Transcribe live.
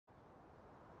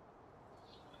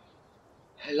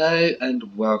Hello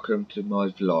and welcome to my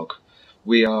vlog.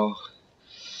 We are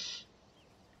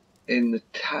in the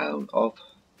town of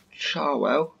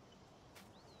Charwell.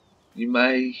 You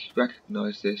may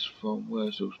recognise this from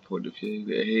Wurzyl's point of view,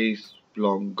 but he's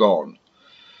long gone.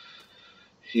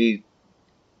 He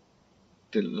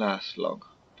didn't last long,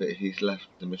 but he's left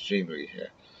the machinery here.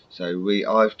 So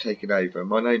I've taken over.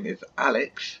 My name is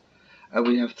Alex and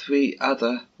we have 3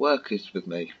 other workers with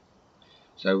me.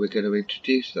 So we're going to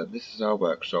introduce them. This is our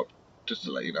workshop, just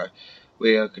to let you know.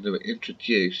 We are going to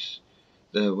introduce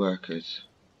the workers.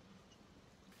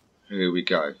 Here we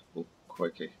go. Oh,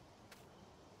 crikey.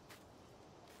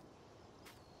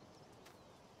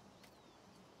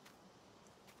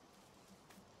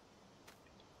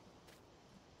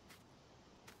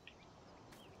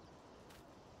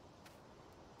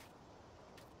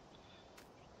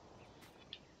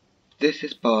 This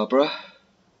is Barbara.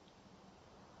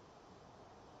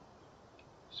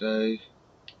 So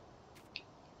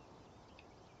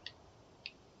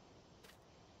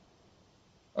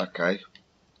okay,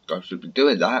 I should be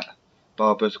doing that.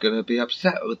 Barbara's going to be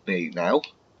upset with me now.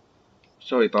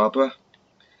 Sorry, Barbara.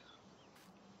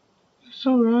 It's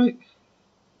alright.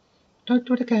 Don't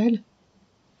do it again.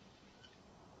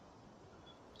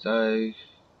 So,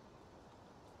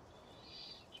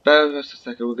 spare us a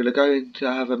second. We're going to go in to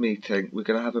have a meeting. We're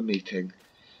going to have a meeting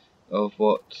of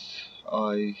what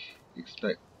I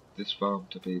expect this farm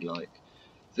to be like.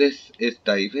 This is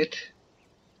David.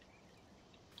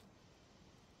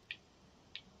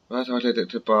 As I did it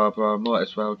to Barbara, I might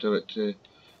as well do it to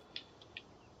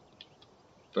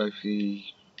both the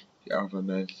other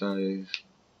men, so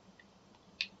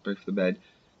both the men,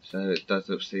 so it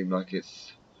doesn't seem like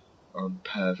it's on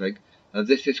perving. And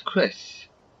this is Chris.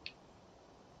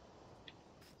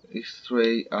 These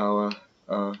 3 are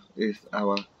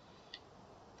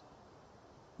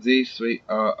these 3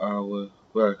 are our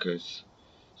workers.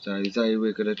 So they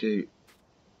were gonna do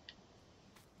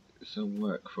some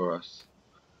work for us.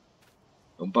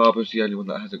 And Barbara's the only one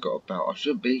that hasn't got a belt. I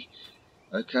should be.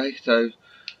 Okay, so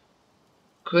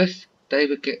Chris,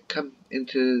 David, come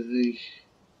into the.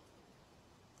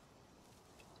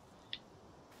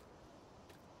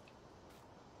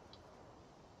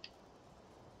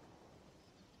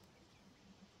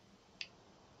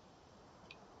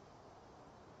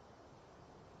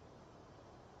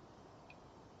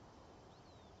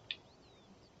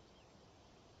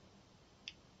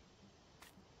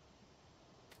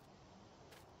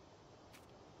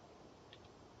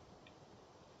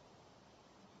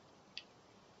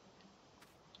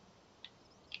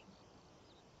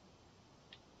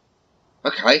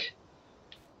 Okay.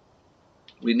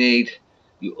 We need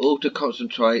you all to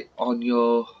concentrate on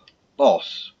your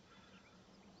boss.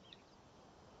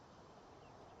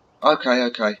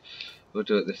 Okay. We'll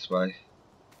do it this way.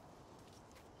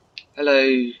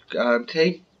 Hello,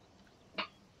 team.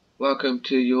 Welcome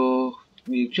to your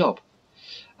new job.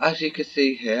 As you can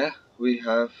see here, we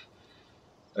have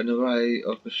an array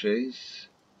of machines.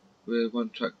 We're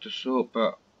 1 tractor short,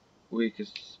 but I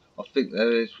think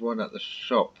there is one at the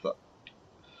shop that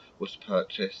was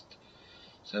purchased.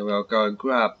 So I'll go and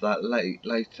grab that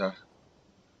later.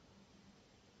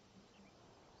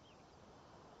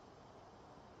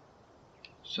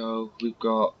 So we've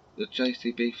got the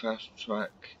JCB Fast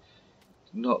Track,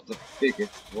 not the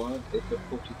biggest one, it's a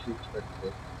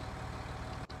 4220.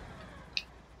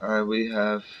 And we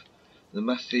have the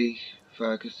Massey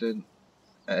Ferguson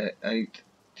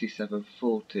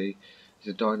 8740. It's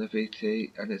a Dyna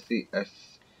VT and it's the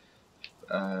S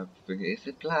thing. It's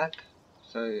in black,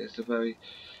 so it's a very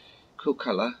cool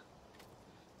colour.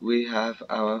 We have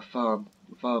our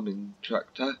farming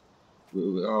tractor,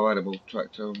 our animal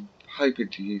tractor. I'm hoping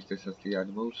to use this as the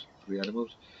animals.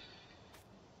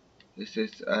 This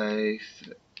is a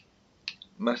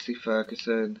Massey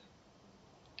Ferguson.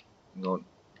 Hang on.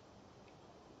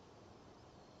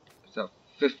 It's a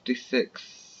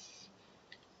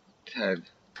 5610.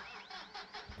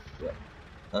 Yeah,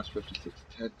 that's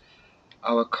 5610.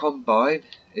 Our combine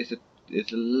is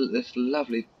this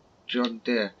lovely John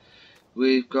Deere.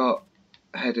 We've got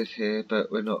headers here,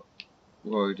 but we're not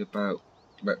worried about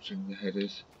matching the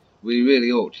headers. We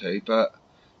really ought to, but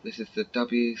this is the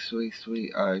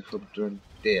W330 from John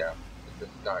Deere. It's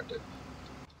a standard,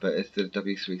 but it's the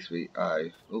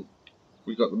W330. Oh,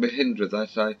 we got the Mahindra there,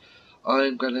 so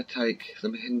I'm going to take the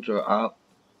Mahindra up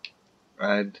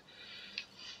and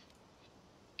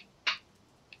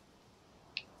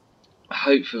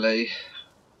hopefully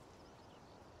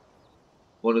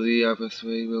one of the other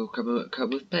 3 will come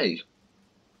with me.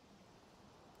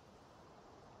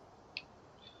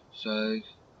 So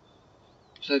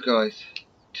guys,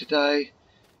 today,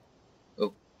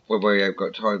 oh Well, we haven't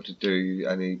got time to do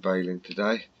any bailing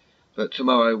today, but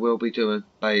tomorrow we'll be doing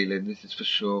bailing. This is for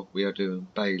sure. We are doing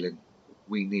bailing.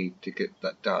 We need to get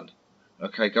that done.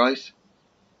 Okay, guys?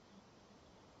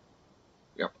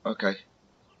 Yep, okay.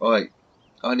 Alright,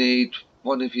 I need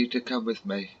one of you to come with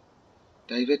me.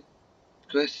 David?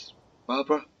 Chris?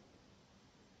 Barbara?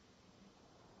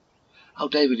 Oh,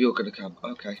 David, you're going to come.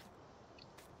 Okay.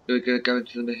 We're going to go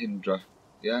into the Mahindra.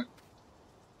 Yeah?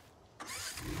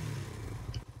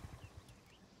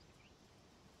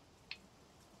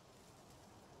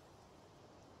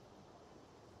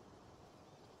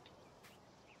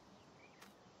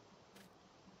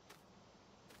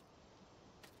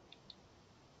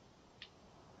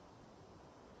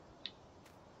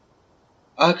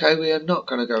 Okay, we are not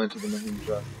going to go into the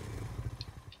Mahindra.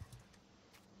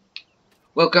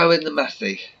 We'll go in the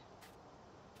Massey.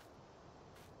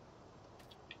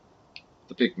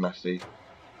 The big Massey.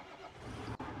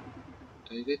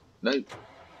 David? No.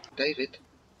 David?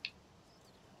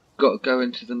 Got to go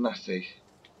into the Massey.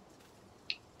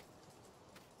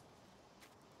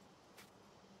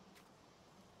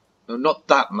 No, not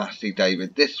that Massey,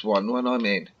 David. This one I'm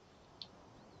in.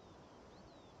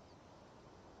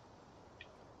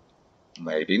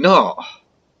 Maybe not.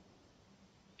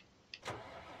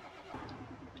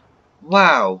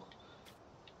 Wow.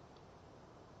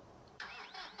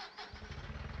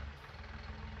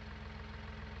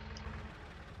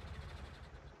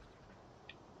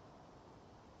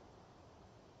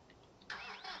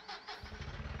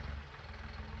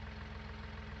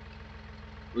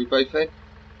 We both in?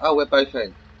 Oh, we're both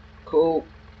in. Cool.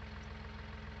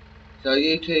 So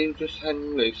you two just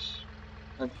hang loose.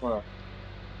 Hang fire.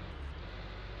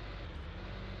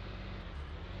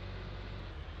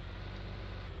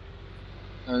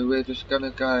 So we're just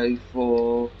gonna go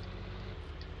for...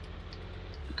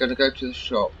 We're gonna go to the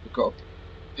shop. We've got to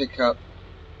pick up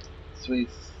 3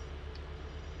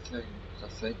 things, I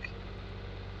think.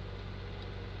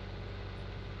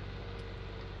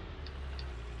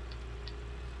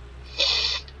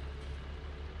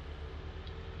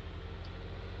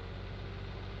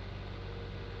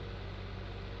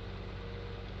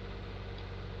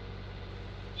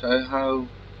 So how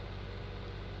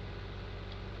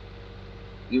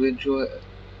you enjoy it?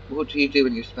 What do you do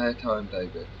in your spare time,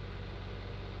 David?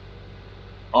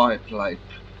 I play.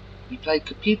 You play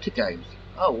computer games?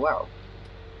 Oh wow,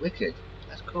 wicked.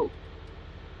 That's cool.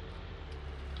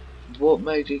 What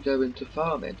made you go into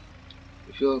farming?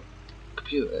 If you're a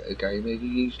computer gamer, you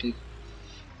usually...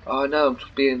 I know I'm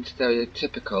being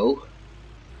stereotypical,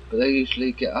 but they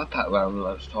usually get up at around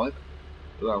lunchtime,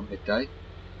 around midday.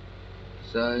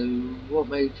 So, what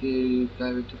made you go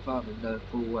into farming knowing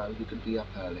full well you could be up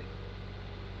early?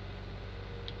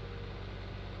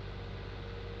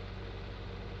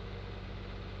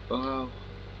 Well,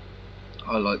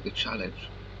 I like the challenge.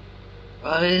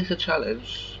 It's a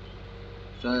challenge,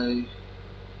 so...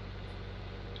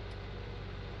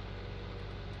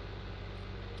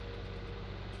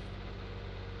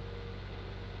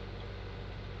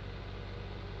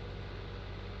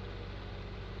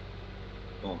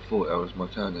 Oh, I thought that was my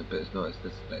turn then, but it's not, it's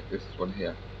this one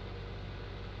here.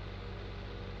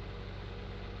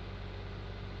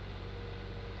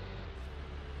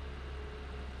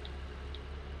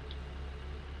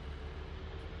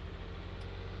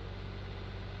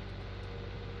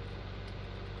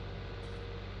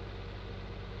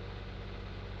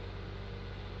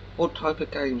 What type of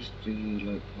games do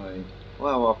you like playing?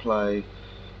 Well, I play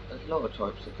a lot of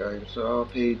types of games, so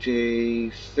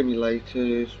RPGs,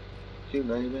 simulators, you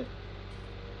name it.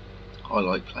 I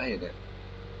like playing it.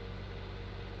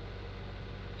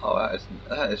 Oh,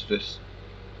 that is just,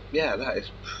 yeah, that is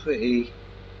pretty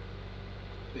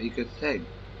good thing.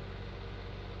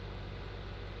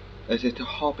 Is it a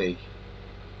hobby?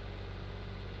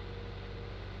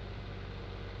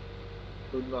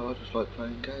 Well, no, I just like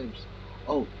playing games.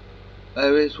 Oh,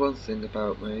 there is one thing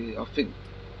about me. I think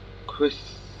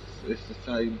Chris is the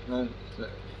same person.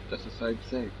 That's the same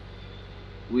thing.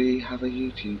 We have a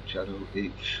YouTube channel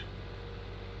each.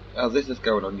 Oh, this is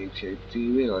going on YouTube. Do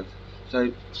you realise?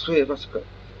 So 3 of us have got.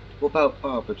 What about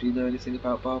Barbara? Do you know anything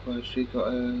about Barbara? Has she got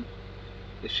a?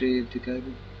 Is she into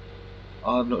gaming?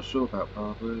 I'm not sure about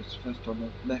Barbara. It's the first time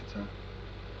I've met her.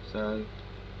 So.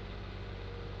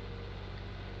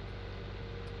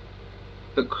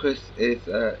 But Chris is.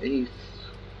 He's.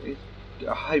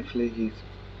 Hopefully he's.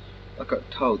 I got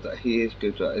told that he is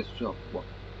good at his job. Well,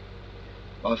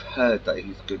 I've heard that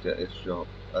he's good at his job.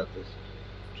 At this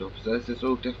job. So this is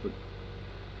all different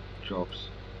jobs.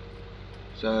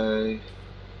 So.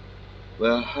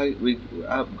 Well, we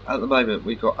at the moment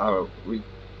we got our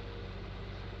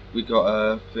we got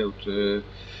a field to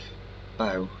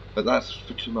bow, but that's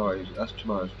for tomorrow. That's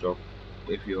tomorrow's job.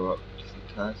 If you're up to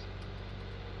the task,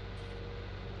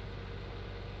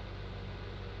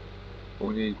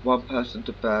 we need one person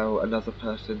to bow, another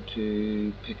person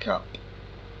to pick up.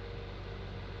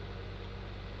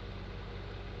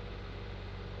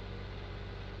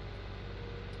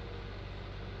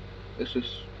 It's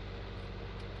just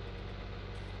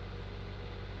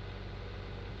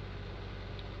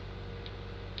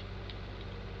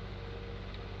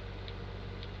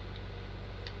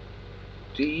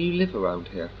do you live around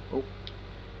here? Oh.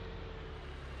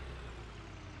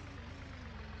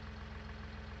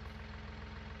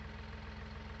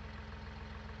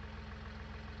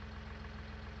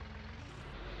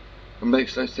 It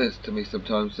makes no sense to me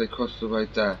sometimes. They cross the road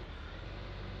there.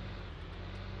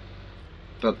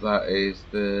 But that is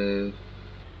the...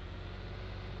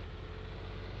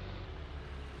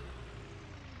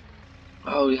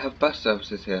 Oh, you have bus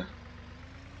services here.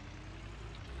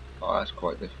 Oh, that's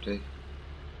quite nifty.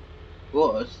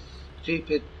 What a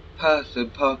stupid person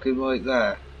parking right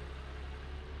there.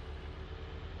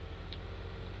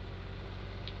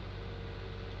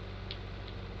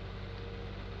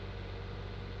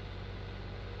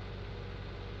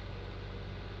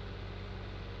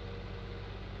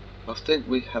 I think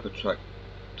we have a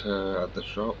tractor at the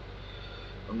shop.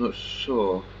 I'm not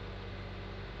sure.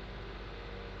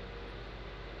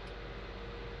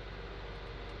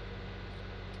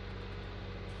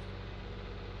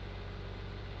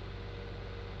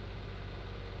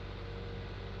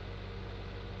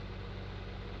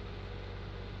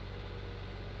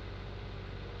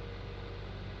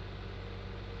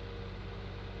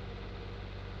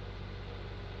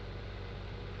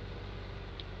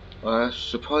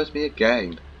 Surprised me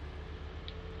again.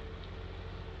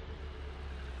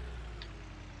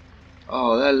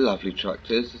 Oh, they're lovely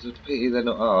tractors. It's a pity they're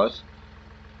not ours.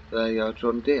 They are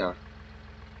John Deere.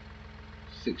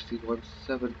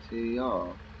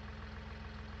 6170R.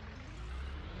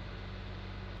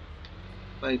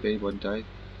 Maybe one day.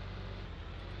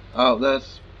 Oh,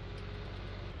 there's...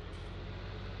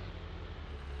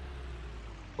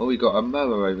 Well, we got a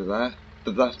mower over there,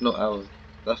 but that's not ours.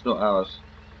 That's not ours.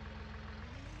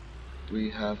 We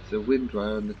have the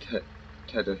windrow and the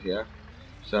tedder here.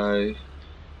 So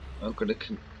I'm gonna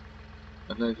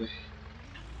and over.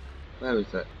 Where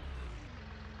is it?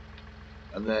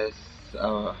 And there's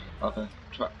our other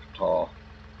tractor.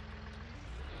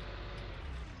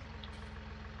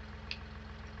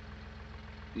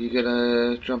 You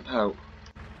gonna jump out?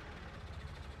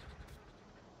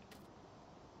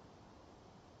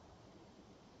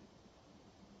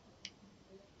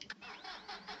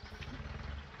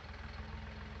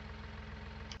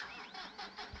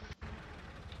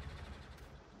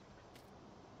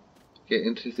 Get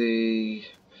into the...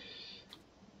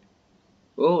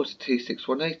 Oh, it's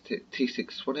T6180.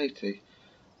 T6180.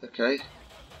 Okay.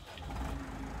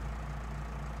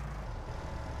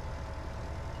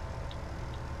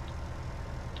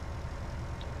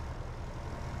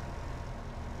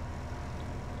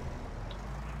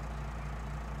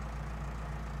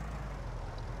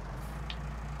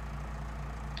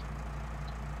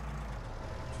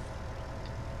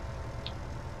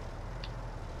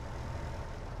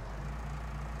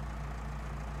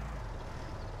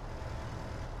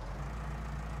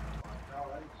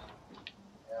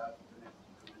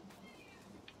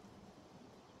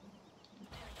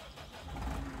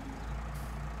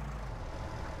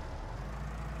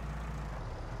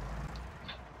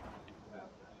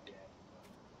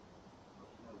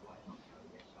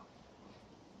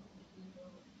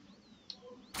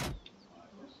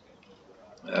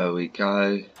 There we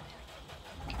go.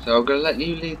 So I'm gonna let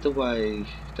you lead the way,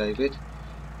 David.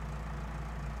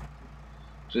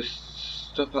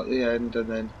 Just stop at the end and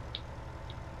then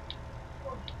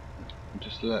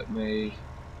just let me...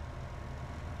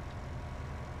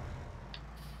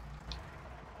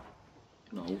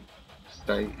 No,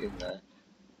 stay in there.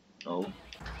 No,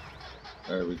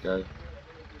 there we go.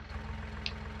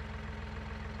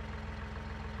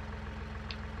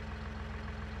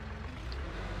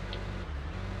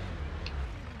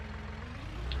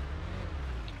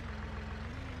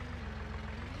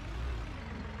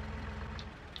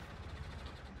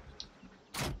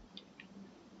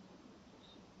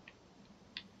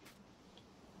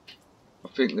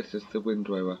 I think this is the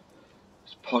windrower.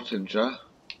 It's Pottinger,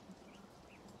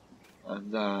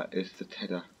 and that is the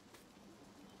tedder.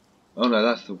 Oh no,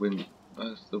 that's the wind.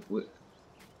 That's the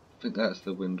I think that's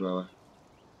the windrower.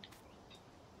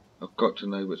 I've got to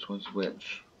know which one's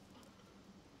which.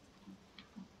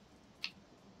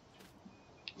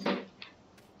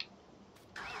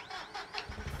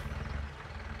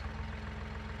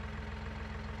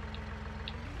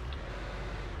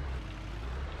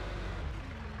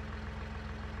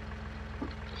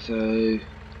 So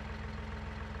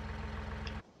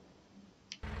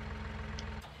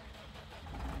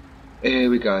here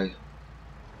we go.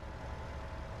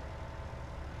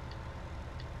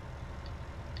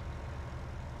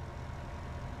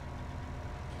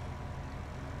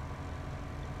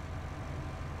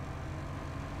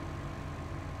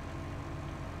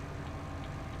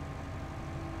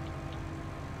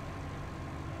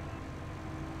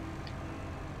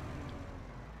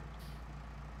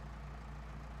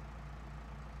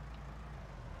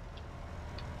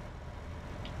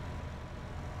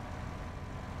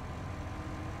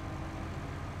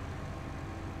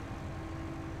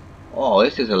 Oh,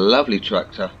 this is a lovely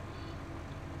tractor.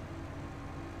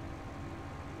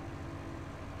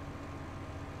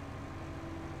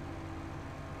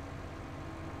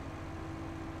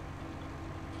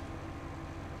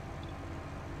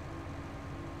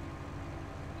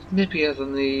 It's nippier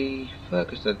than the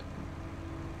Ferguson.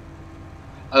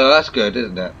 Oh, that's good,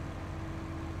 isn't it?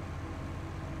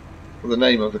 Well, the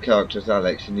name of the character is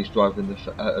Alex, and he's driving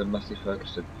the Massey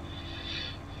Ferguson.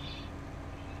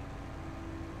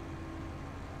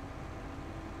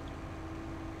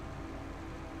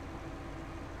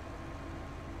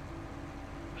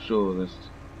 Sure,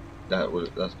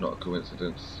 that's not a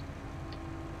coincidence.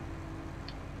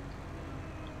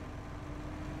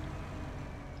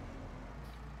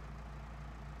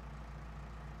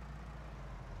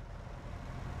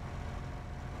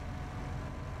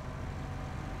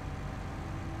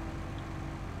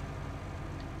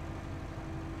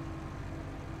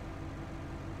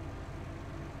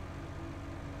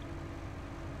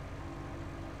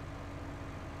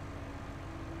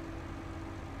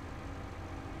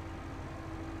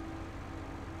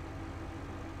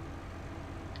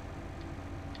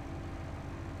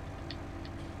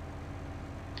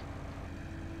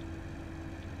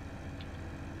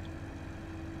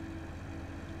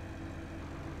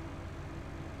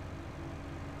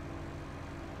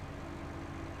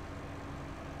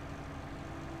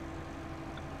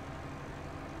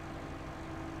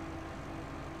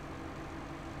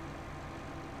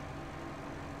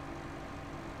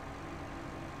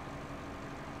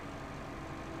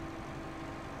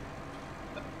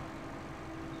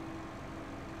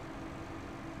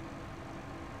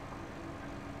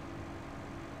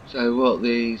 So what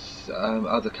these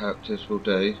other characters will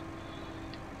do,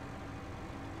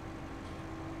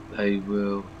 they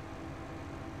will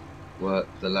work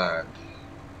the land.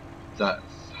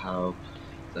 That's how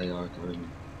they are going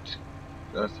to,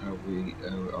 that's how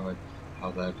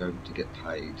how they're going to get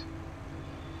paid.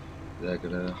 They're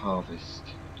going to do the harvest,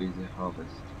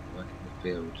 work in the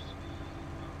fields.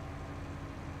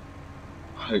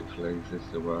 Hopefully this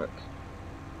will work.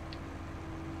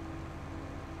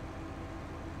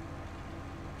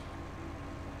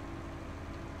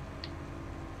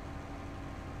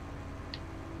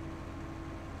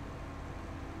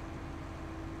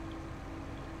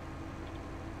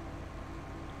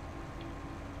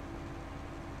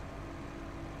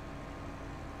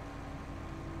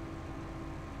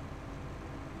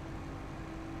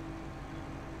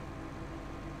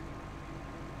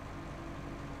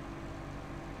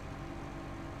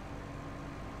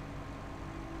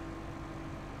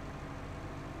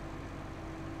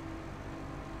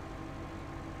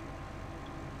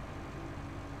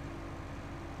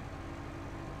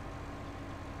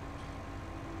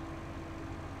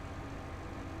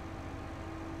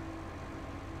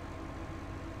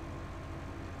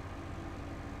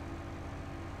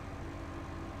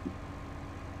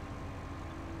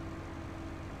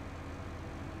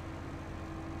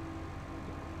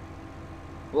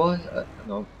 Why?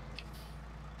 No.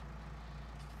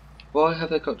 Why have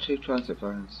they got two transit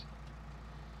vans?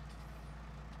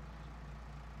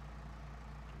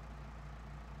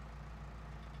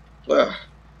 Ugh.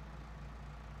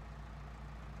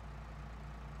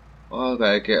 I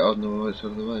better get on the right side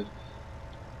of the road.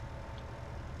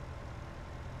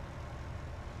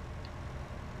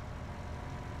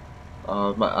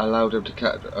 I've allowed him to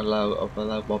I've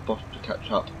allowed my boss to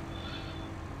catch up.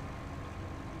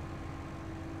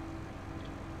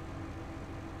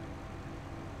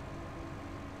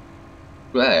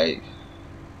 Great.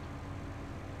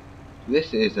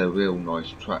 This is a real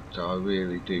nice tractor. I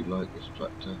really do like this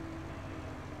tractor.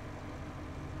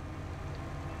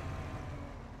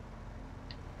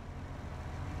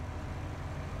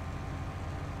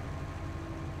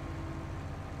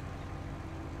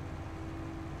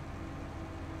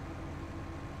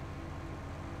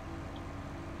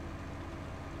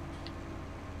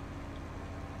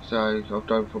 So I've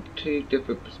done from two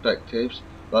different perspectives.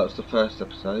 That's the first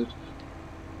episode.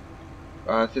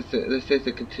 This is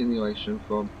a continuation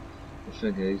from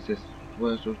The thing is, this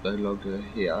Wurzel's no longer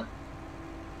here.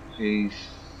 He's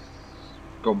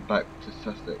gone back to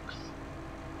Sussex.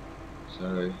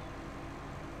 So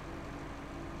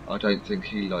I don't think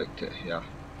he liked it here.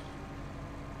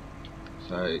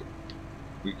 So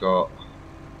we got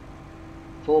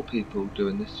 4 people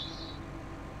doing this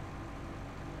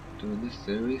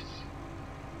series.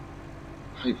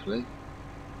 Hopefully.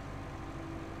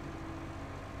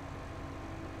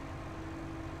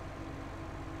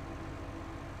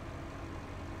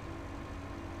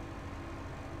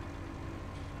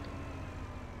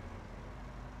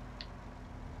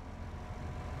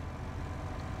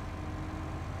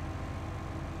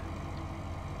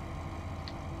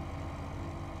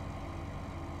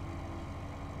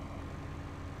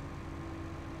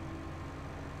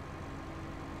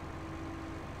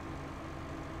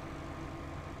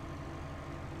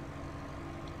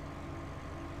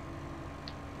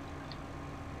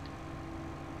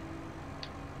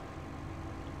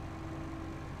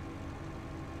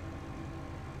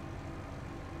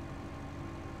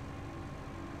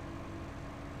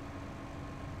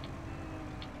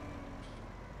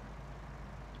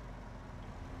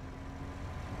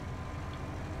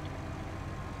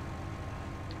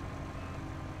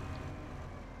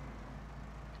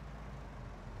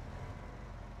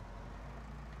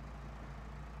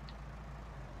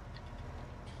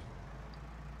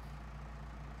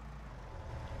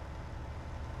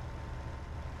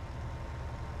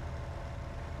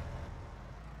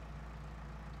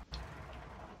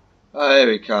 Oh,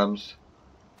 here he comes.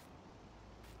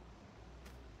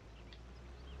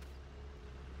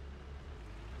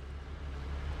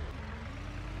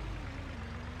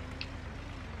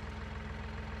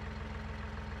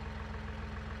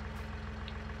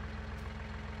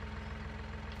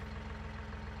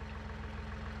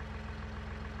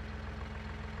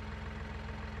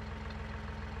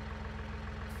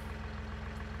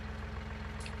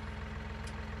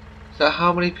 So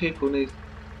how many people need...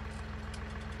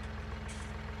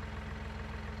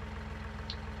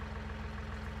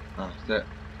 That's it.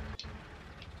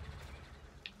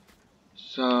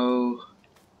 So...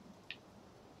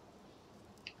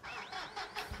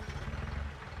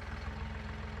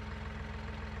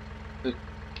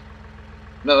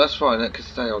 No, that's fine, that can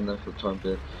stay on there for the time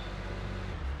being.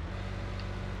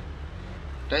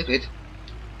 David,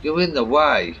 you're in the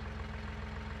way.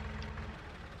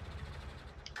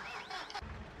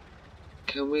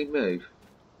 Can we move?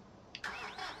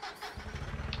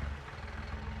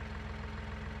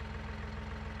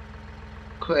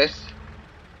 Chris?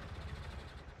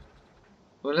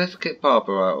 Well, let's get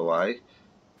Barbara out of the way.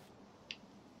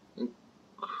 And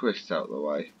Chris out of the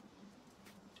way.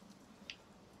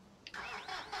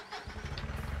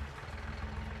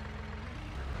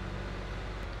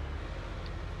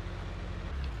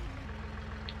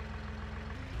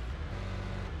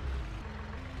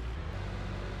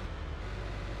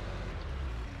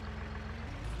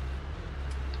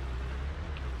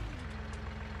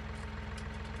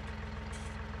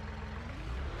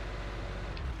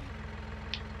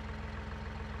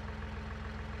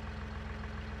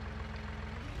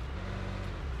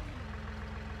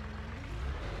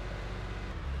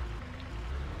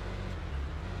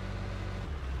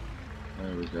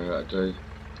 There we go, that'll do.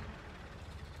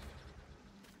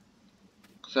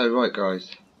 So, right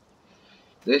guys.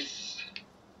 This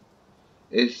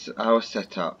is our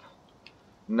setup.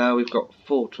 Now we've got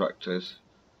 4 tractors.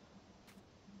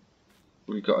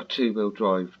 We've got a 2-wheel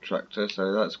drive tractor,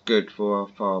 so that's good for our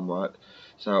farm work.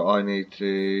 So I need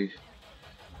to...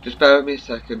 Just bear with me a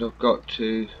second, I've got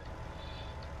to...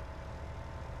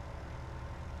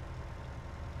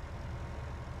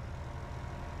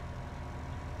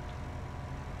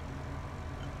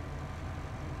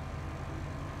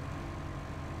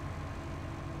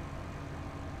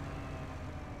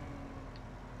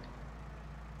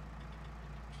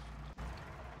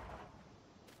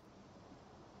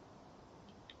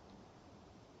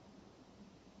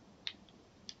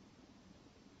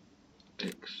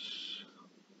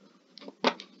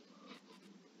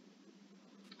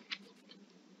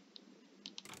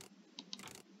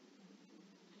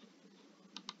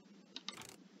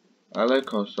 Hello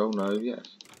console, no,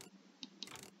 yes.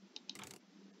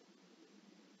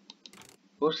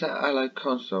 What's that hello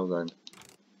console then?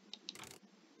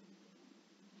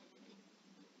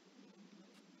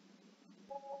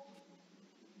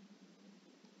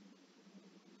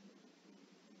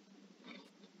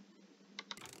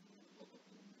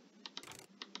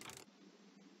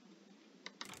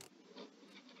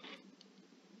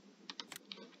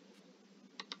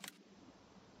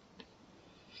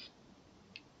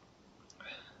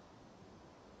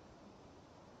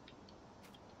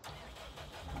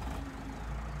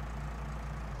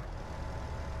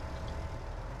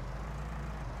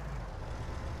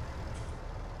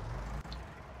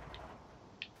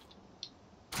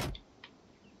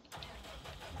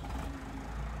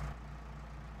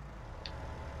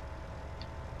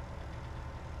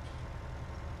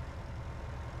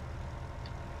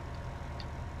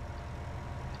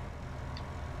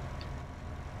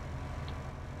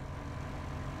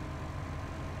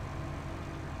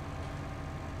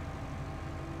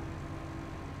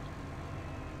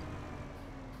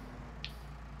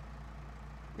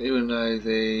 Even though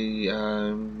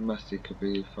the musty could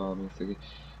be farming thingy,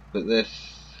 but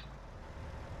this.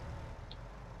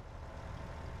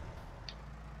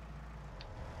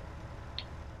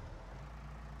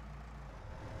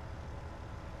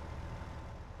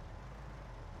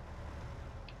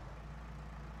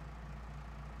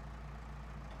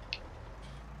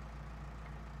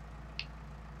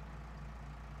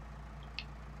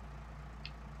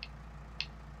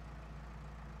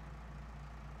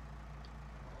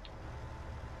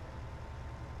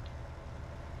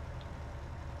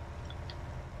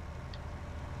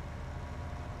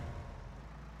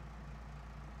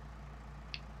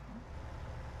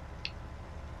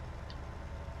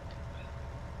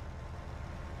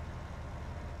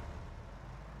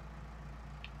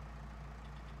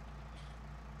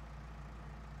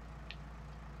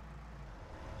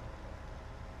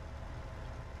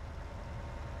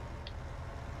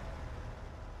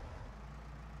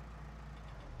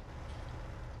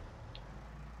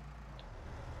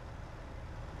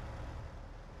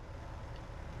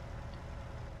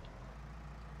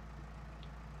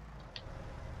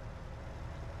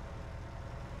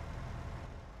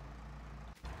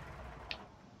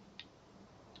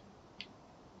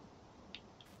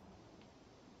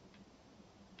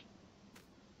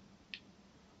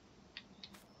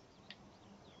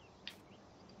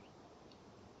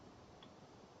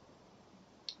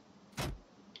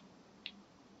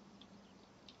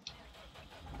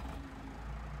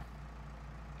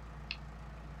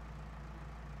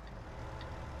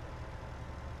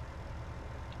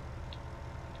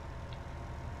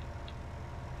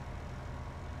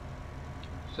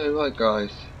 So right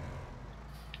guys,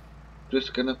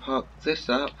 just gonna park this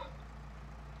up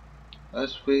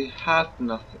as we have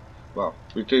nothing. Well,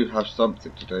 we do have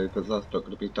something to do, but that's not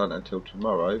going to be done until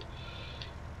tomorrow.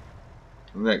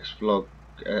 The next vlog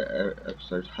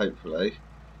episode, hopefully.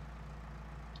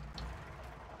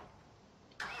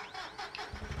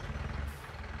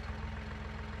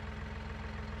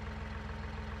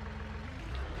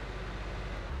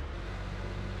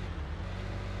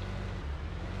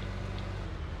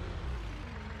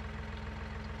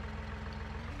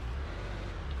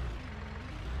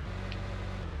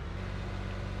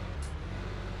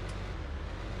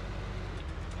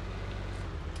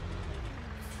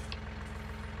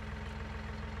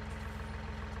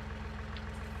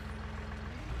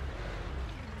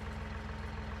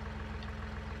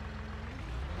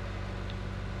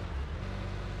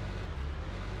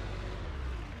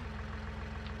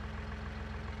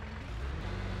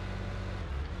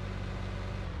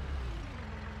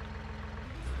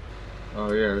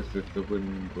 Oh yeah, this is the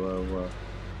wind blower.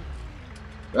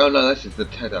 Oh no, this is the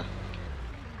tedder.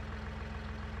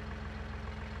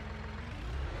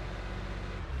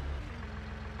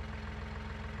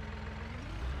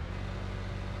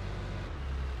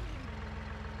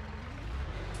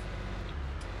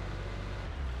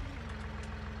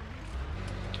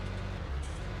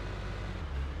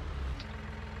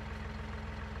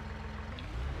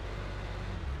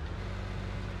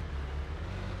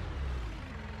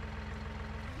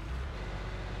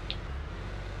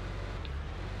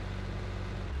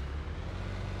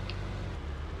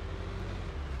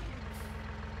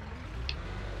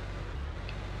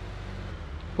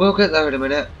 We'll get there in a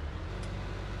minute.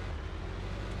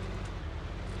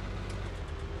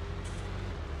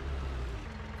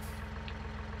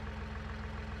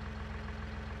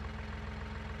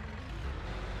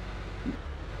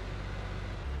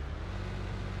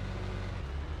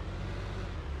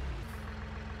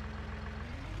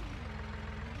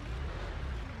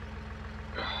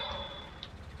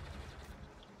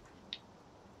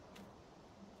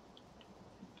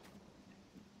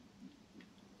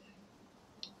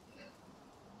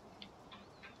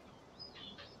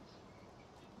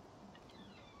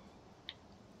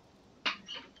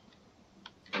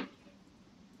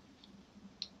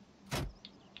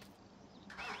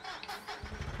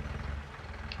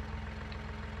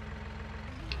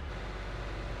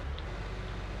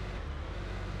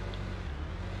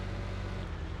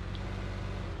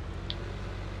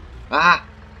 Ah!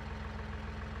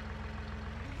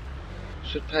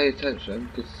 Should pay attention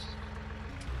because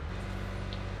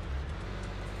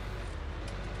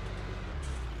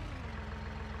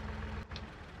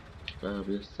there'll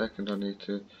be a second I need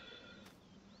to.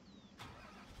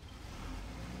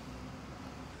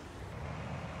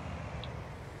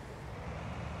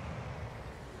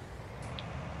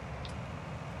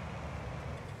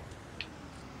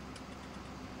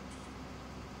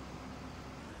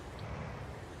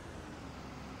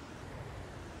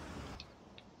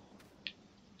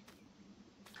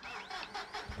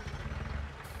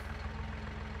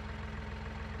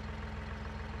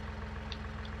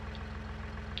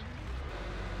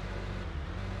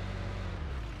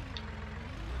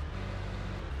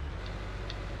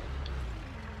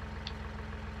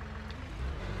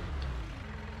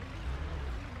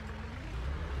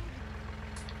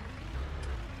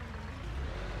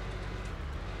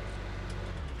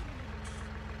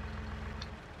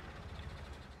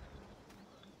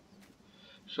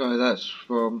 So that's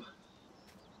from,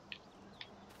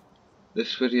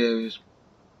 this video has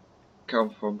come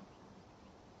from,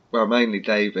 well, mainly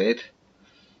David,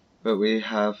 but we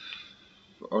have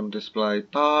on display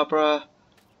Barbara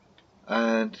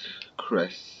and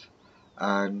Chris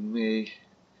and me,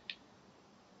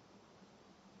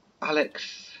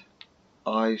 Alex.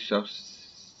 I shall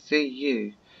see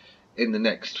you in the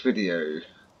next video.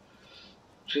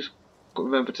 Just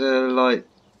remember to like,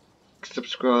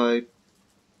 subscribe,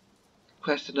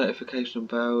 press the notification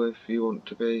bell if you want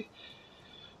to be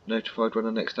notified when I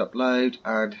next upload,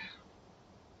 and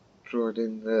join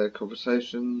in the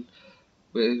conversation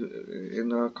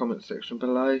in our comment section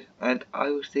below, and I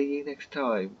will see you next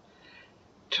time.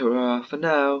 Ta-ra for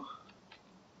now.